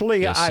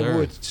especially, Yes, I sir.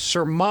 would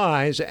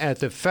surmise, at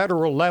the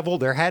federal level,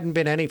 there hadn't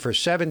been any for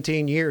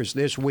 17 years.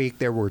 This week,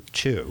 there were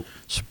 2.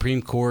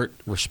 Supreme Court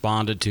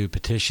responded to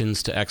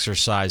petitions to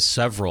exercise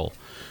several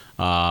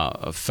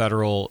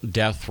federal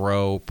death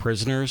row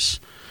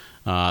prisoners.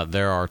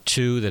 There are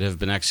 2 that have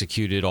been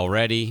executed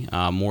already,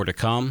 more to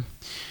come.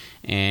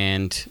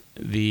 And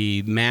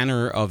the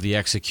manner of the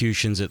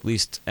executions, at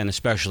least and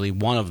especially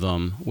one of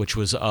them, which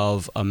was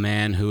of a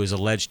man who is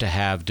alleged to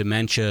have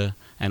dementia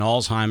and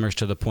Alzheimer's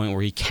to the point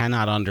where he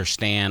cannot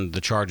understand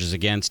the charges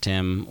against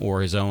him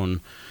or his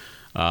own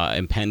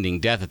impending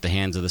death at the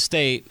hands of the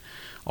state,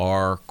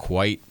 are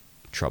quite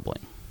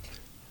troubling.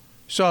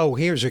 So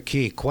here's a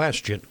key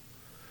question.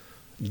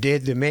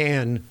 Did the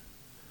man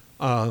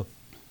who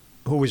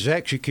was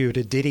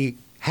executed, did he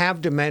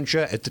have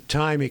dementia at the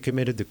time he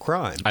committed the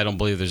crime? I don't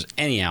believe there's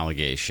any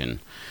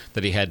allegation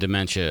that he had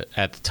dementia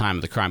at the time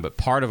of the crime, but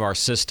part of our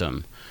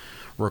system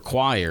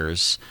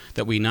requires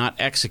that we not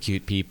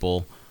execute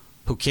people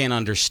who can't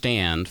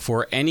understand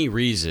for any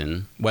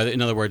reason, whether,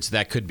 in other words,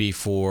 that could be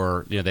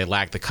for, they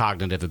lack the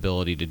cognitive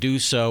ability to do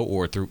so,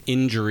 or through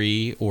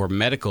injury or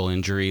medical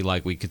injury,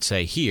 like we could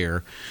say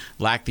here,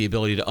 lack the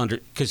ability to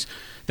because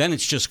then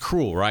it's just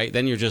cruel, right?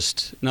 Then you're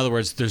just, in other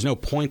words, there's no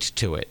point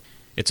to it.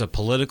 It's a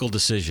political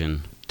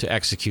decision to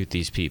execute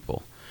these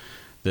people.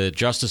 The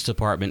Justice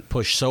Department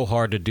pushed so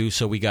hard to do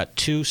so. We got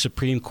 2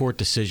 Supreme Court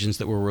decisions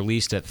that were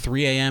released at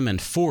 3 a.m. and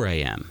 4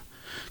 a.m.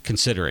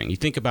 Considering, you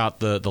think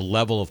about the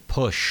level of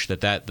push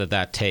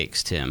that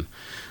takes, Tim.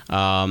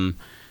 I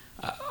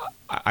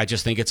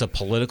just think it's a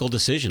political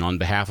decision on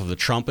behalf of the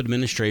Trump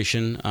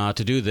administration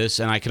to do this,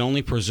 and I can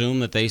only presume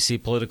that they see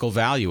political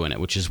value in it,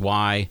 which is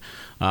why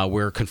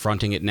we're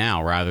confronting it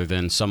now rather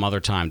than some other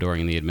time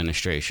during the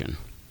administration.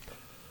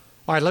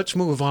 All right, let's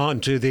move on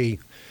to the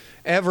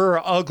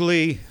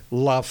ever-ugly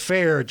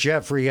l'affaire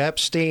Jeffrey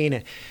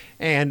Epstein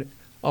and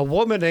a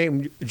woman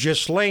named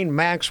Ghislaine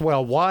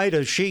Maxwell. Why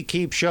does she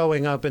keep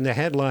showing up in the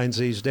headlines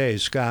these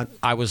days, Scott?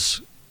 I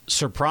was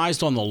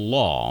surprised on the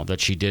law that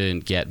she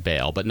didn't get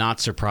bail, but not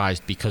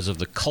surprised because of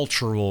the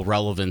cultural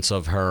relevance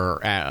of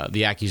her,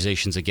 the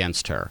accusations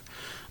against her.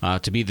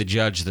 To be the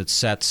judge that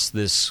sets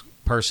this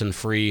person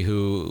free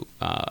who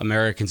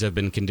Americans have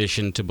been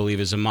conditioned to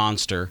believe is a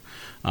monster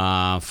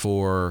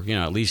for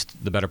at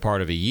least the better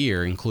part of a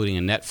year, including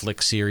a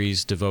Netflix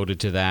series devoted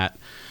to that,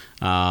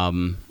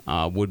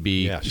 would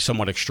be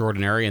somewhat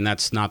extraordinary, and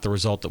that's not the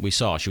result that we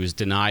saw. She was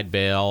denied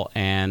bail,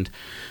 and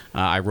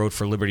I wrote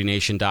for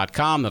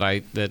LibertyNation.com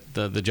that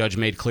the judge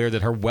made clear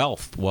that her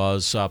wealth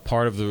was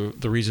part of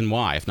the reason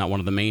why, if not one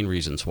of the main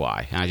reasons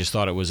why. And I just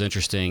thought it was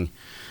interesting.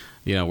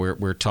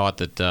 We're taught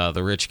that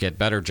the rich get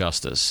better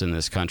justice in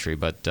this country,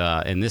 but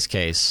in this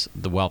case,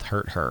 the wealth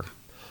hurt her.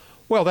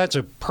 Well, that's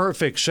a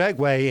perfect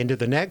segue into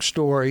the next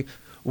story,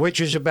 which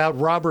is about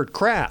Robert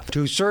Kraft,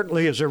 who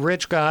certainly is a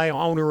rich guy,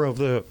 owner of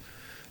the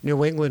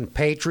New England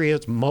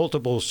Patriots,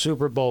 multiple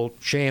Super Bowl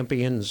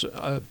champions,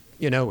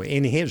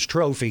 in his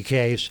trophy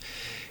case,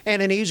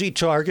 and an easy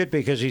target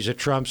because he's a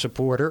Trump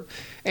supporter.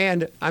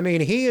 And, I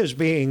mean, he is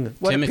being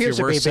what Tim, appears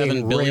if you're to be worth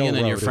being $7 billion and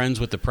you're railroaded. friends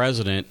with the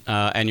president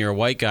and you're a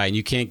white guy and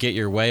you can't get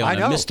your way on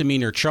a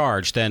misdemeanor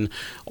charge, then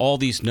all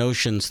these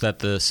notions that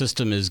the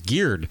system is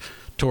geared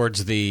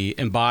towards the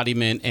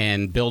embodiment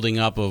and building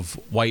up of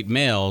white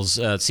males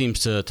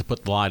seems to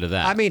put the lie to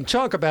that. I mean,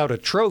 talk about a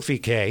trophy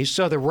case.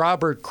 So the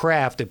Robert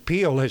Kraft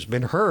appeal has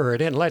been heard,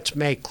 and let's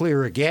make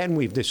clear again,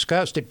 we've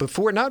discussed it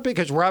before, not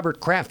because Robert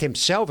Kraft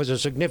himself is a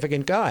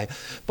significant guy,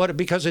 but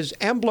because it's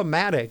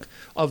emblematic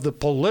of the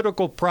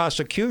political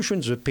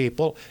prosecutions of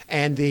people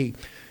and the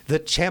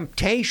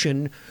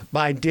temptation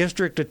by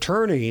district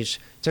attorneys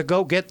to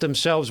go get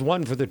themselves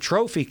one for the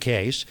trophy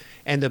case,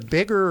 and the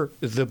bigger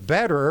the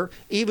better,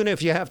 even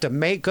if you have to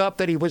make up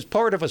that he was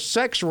part of a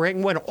sex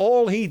ring when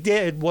all he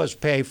did was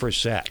pay for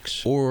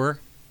sex. Or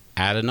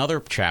add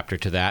another chapter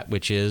to that,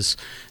 which is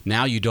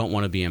now you don't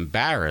want to be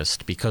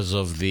embarrassed because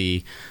of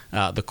the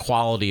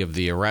quality of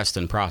the arrest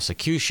and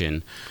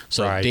prosecution.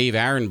 So right. Dave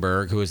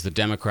Arenberg, who is the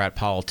Democrat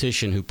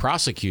politician who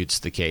prosecutes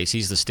the case,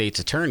 he's the state's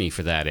attorney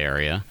for that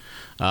area.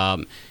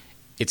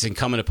 It's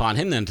incumbent upon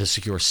him then to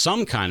secure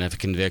some kind of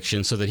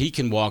conviction so that he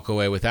can walk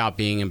away without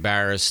being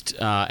embarrassed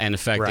and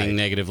affecting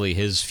negatively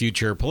his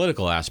future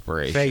political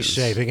aspirations.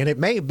 Face-saving. And it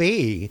may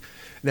be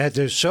that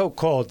the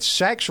so-called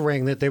sex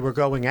ring that they were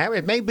going at,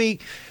 it may be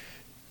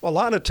A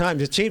lot of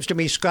times it seems to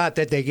me, Scott,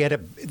 that they get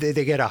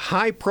a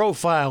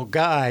high-profile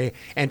guy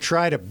and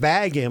try to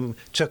bag him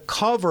to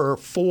cover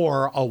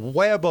for a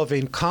web of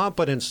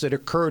incompetence that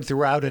occurred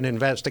throughout an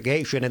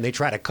investigation, and they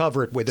try to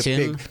cover it with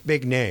a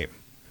big name.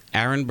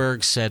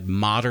 Arenberg said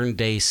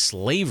modern-day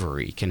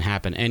slavery can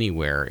happen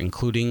anywhere,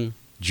 including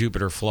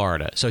Jupiter,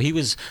 Florida. So he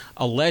was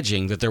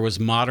alleging that there was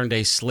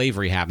modern-day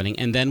slavery happening,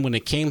 and then when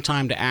it came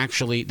time to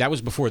actually, that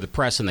was before the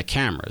press and the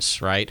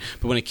cameras, right?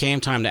 But when it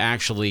came time to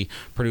actually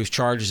produce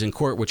charges in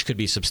court, which could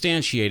be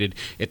substantiated,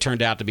 it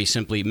turned out to be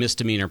simply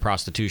misdemeanor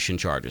prostitution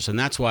charges. And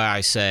that's why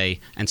I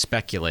say and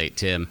speculate,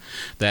 Tim,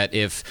 that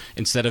if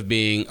instead of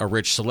being a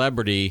rich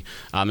celebrity,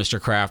 Mr.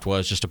 Kraft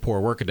was just a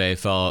poor workaday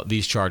fellow,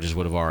 these charges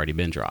would have already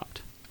been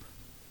dropped.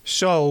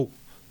 So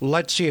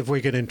let's see if we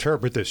can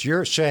interpret this.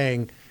 You're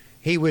saying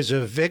he was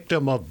a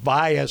victim of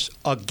bias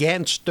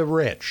against the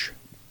rich.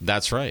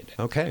 That's right.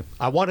 Okay.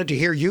 I wanted to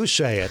hear you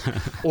say it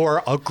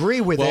or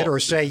agree with it or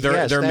say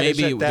yes. There may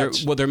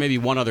be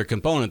one other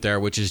component there,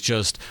 which is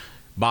just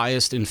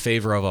biased in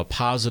favor of a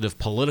positive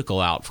political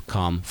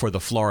outcome for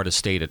the Florida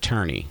state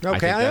attorney.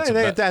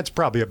 Okay. That's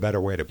probably a better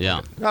way to put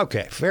it.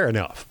 Okay. Fair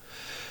enough.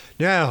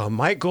 Now,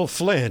 Michael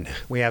Flynn,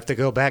 we have to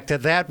go back to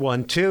that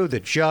one, too.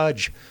 The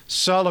Judge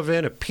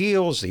Sullivan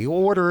appeals the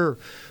order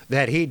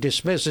that he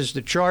dismisses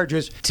the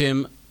charges.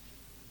 Tim,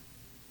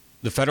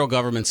 the federal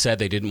government said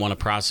they didn't want to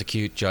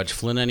prosecute Judge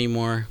Flynn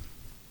anymore.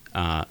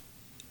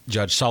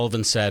 Judge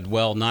Sullivan said,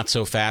 well, not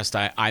so fast.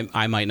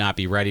 I might not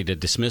be ready to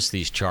dismiss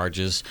these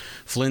charges.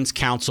 Flynn's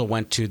counsel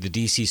went to the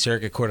D.C.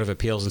 Circuit Court of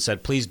Appeals and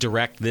said, please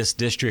direct this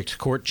district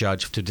court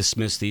judge to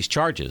dismiss these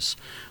charges.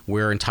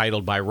 We're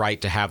entitled by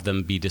right to have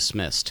them be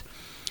dismissed.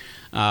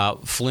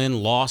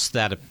 Flynn lost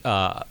that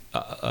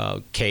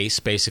case.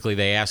 Basically,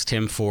 they asked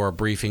him for a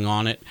briefing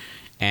on it,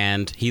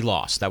 and he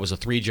lost. That was a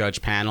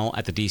 3-judge panel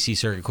at the D.C.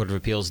 Circuit Court of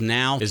Appeals.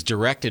 Now is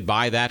directed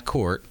by that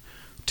court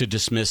to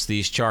dismiss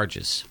these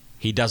charges.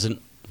 He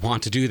doesn't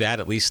want to do that,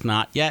 at least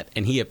not yet,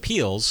 and he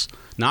appeals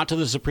not to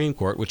the Supreme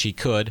Court, which he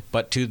could,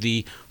 but to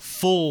the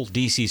full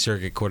D.C.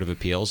 Circuit Court of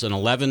Appeals. And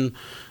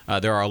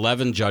there are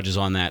 11 judges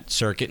on that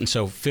circuit, and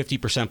so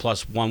 50%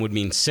 plus one would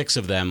mean 6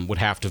 of them would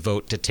have to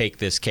vote to take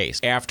this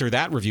case. After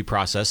that review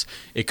process,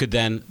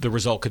 the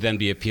result could then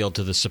be appealed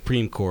to the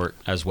Supreme Court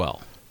as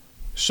well.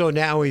 So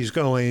now he's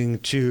going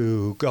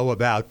to go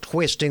about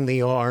twisting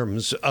the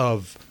arms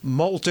of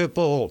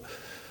multiple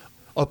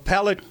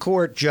appellate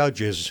court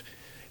judges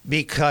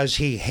because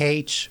he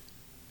hates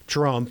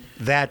Trump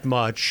that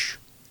much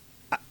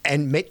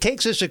and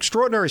takes this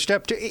extraordinary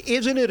step.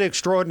 Isn't it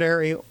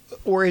extraordinary,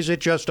 or is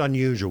it just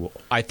unusual?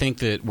 I think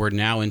that we're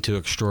now into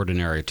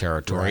extraordinary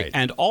territory. Right.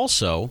 And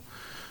also,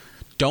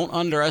 don't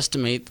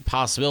underestimate the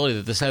possibility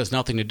that this has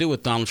nothing to do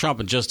with Donald Trump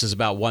and just is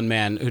about one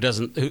man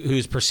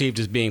who's perceived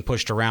as being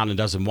pushed around and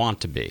doesn't want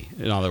to be.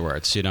 In other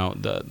words,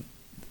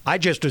 I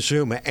just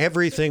assume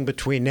everything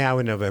between now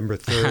and November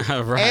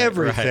 3rd,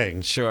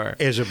 everything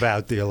is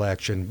about the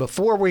election.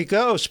 Before we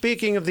go,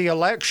 speaking of the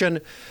election,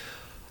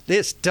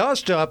 this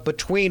dust-up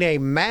between a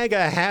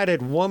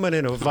MAGA-hatted woman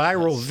in a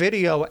viral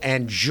video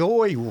and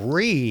Joy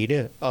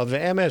Reid of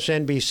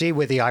MSNBC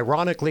with the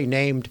ironically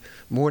named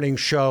morning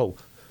show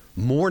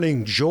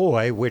Morning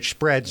Joy, which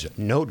spreads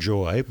no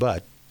joy,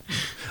 but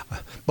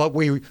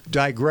we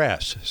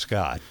digress,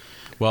 Scott.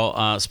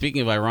 Well,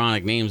 speaking of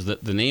ironic names,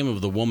 the name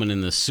of the woman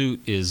in the suit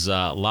is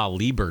La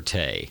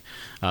Liberté.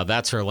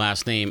 That's her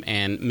last name.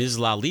 And Ms.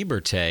 La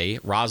Liberté,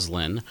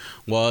 Roslyn,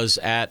 was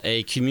at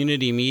a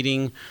community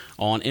meeting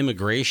on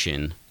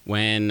immigration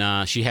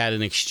when she had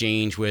an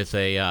exchange with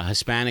a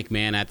Hispanic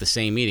man at the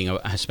same meeting,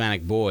 a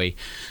Hispanic boy.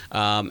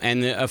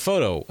 And a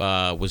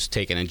photo was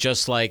taken. And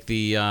just like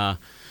the...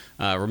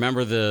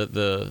 remember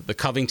the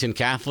Covington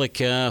Catholic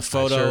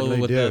photo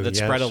that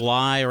spread a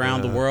lie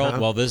around the world?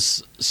 Well,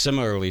 this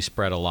similarly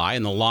spread a lie,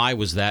 and the lie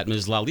was that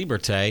Ms. La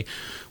Liberté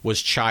was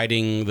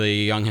chiding the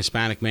young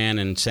Hispanic man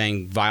and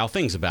saying vile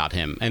things about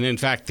him. And in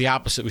fact, the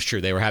opposite was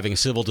true. They were having a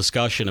civil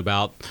discussion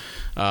about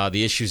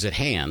the issues at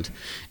hand.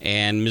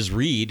 And Ms.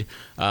 Reid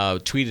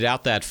tweeted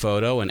out that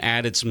photo and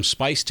added some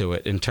spice to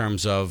it in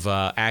terms of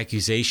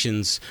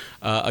accusations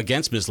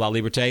against Ms. La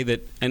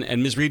Liberté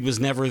and Ms. Reid was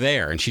never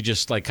there. And she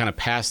just kind of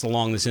passed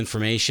along this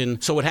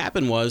information. So what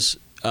happened was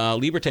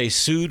Liberté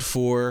sued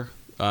for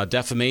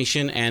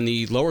defamation, and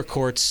the lower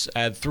courts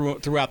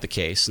threw out the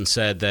case and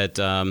said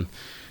that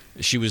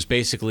she was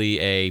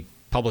basically a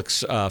public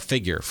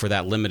figure for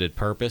that limited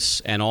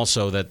purpose, and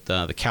also that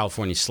the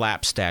California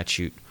SLAPP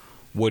statute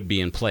would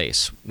be in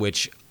place,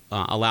 which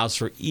allows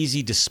for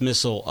easy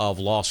dismissal of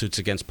lawsuits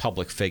against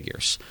public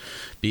figures.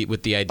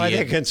 With the idea, are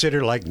they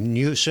considered like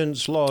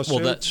nuisance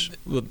lawsuits?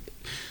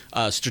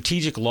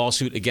 Strategic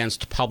lawsuit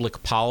against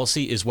public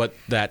policy is what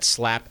that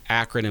SLAPP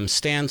acronym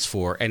stands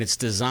for, and it's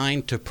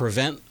designed to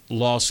prevent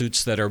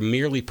lawsuits that are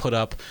merely put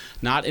up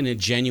not in a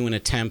genuine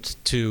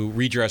attempt to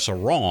redress a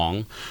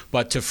wrong,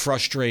 but to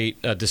frustrate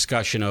a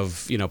discussion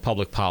of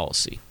public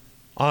policy.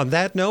 On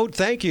that note,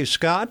 thank you,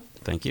 Scott.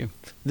 Thank you.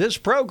 This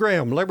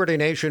program, Liberty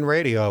Nation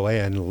Radio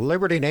and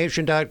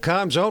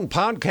LibertyNation.com's own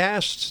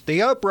podcasts,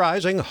 The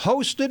Uprising,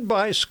 hosted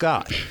by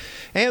Scott,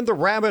 and The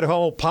Rabbit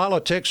Hole,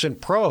 Politics and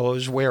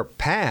Prose, where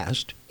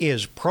past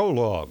is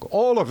prologue.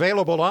 All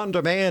available on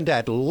demand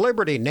at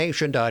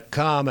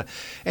LibertyNation.com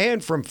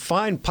and from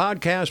fine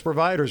podcast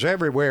providers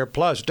everywhere.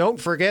 Plus, don't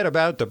forget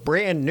about the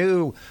brand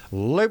new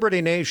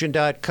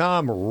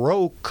LibertyNation.com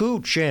Roku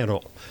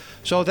channel.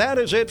 So that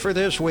is it for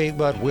this week,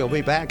 but we'll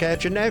be back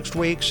at you next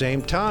week,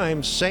 same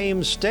time,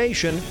 same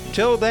station.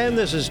 Till then,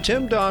 this is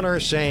Tim Donner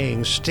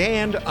saying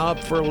stand up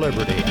for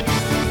liberty.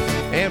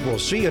 And we'll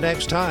see you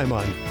next time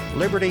on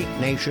Liberty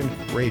Nation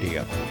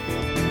Radio.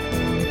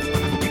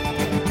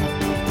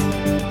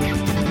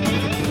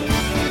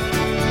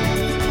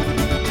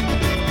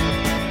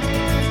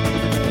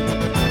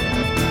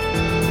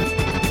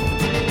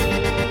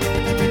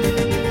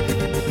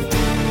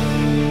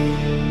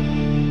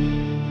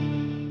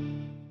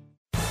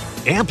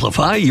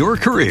 Amplify your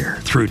career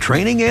through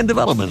training and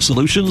development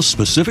solutions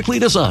specifically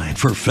designed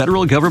for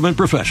federal government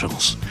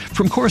professionals.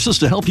 From courses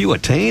to help you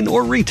attain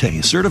or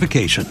retain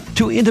certification,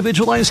 to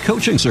individualized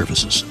coaching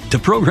services, to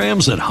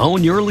programs that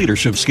hone your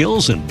leadership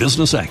skills and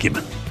business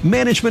acumen,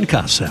 Management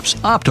Concepts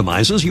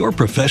optimizes your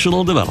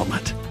professional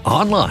development.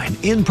 Online,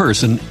 in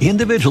person,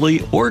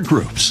 individually, or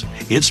groups,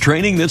 it's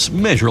training that's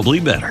measurably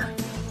better.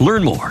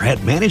 Learn more at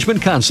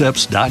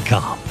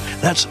managementconcepts.com.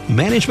 That's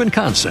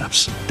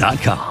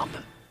managementconcepts.com.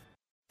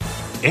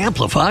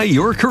 Amplify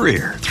your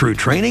career through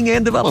training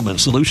and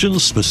development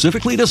solutions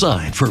specifically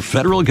designed for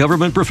federal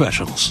government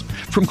professionals.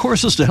 From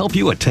courses to help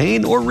you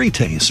attain or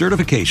retain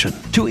certification,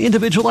 to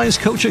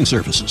individualized coaching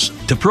services,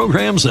 to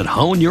programs that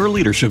hone your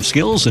leadership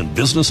skills and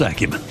business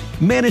acumen,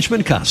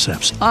 Management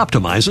Concepts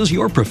optimizes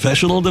your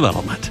professional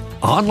development.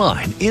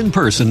 Online, in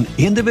person,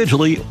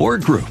 individually, or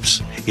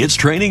groups, it's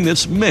training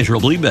that's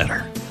measurably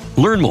better.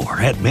 Learn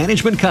more at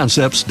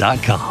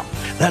managementconcepts.com.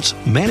 That's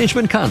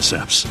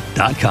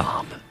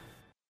managementconcepts.com.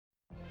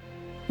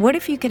 What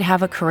if you could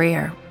have a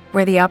career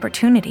where the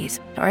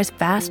opportunities are as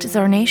vast as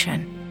our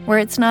nation, where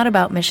it's not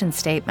about mission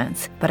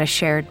statements, but a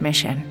shared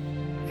mission?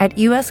 At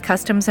U.S.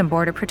 Customs and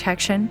Border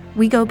Protection,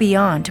 we go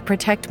beyond to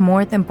protect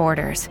more than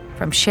borders.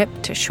 From ship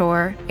to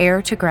shore,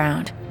 air to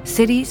ground,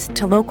 cities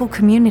to local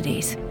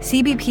communities,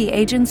 CBP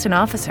agents and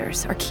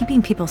officers are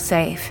keeping people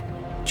safe.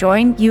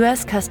 Join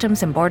U.S.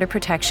 Customs and Border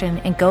Protection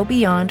and go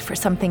beyond for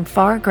something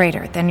far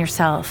greater than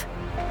yourself.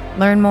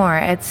 Learn more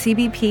at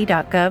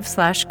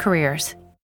cbp.gov/careers.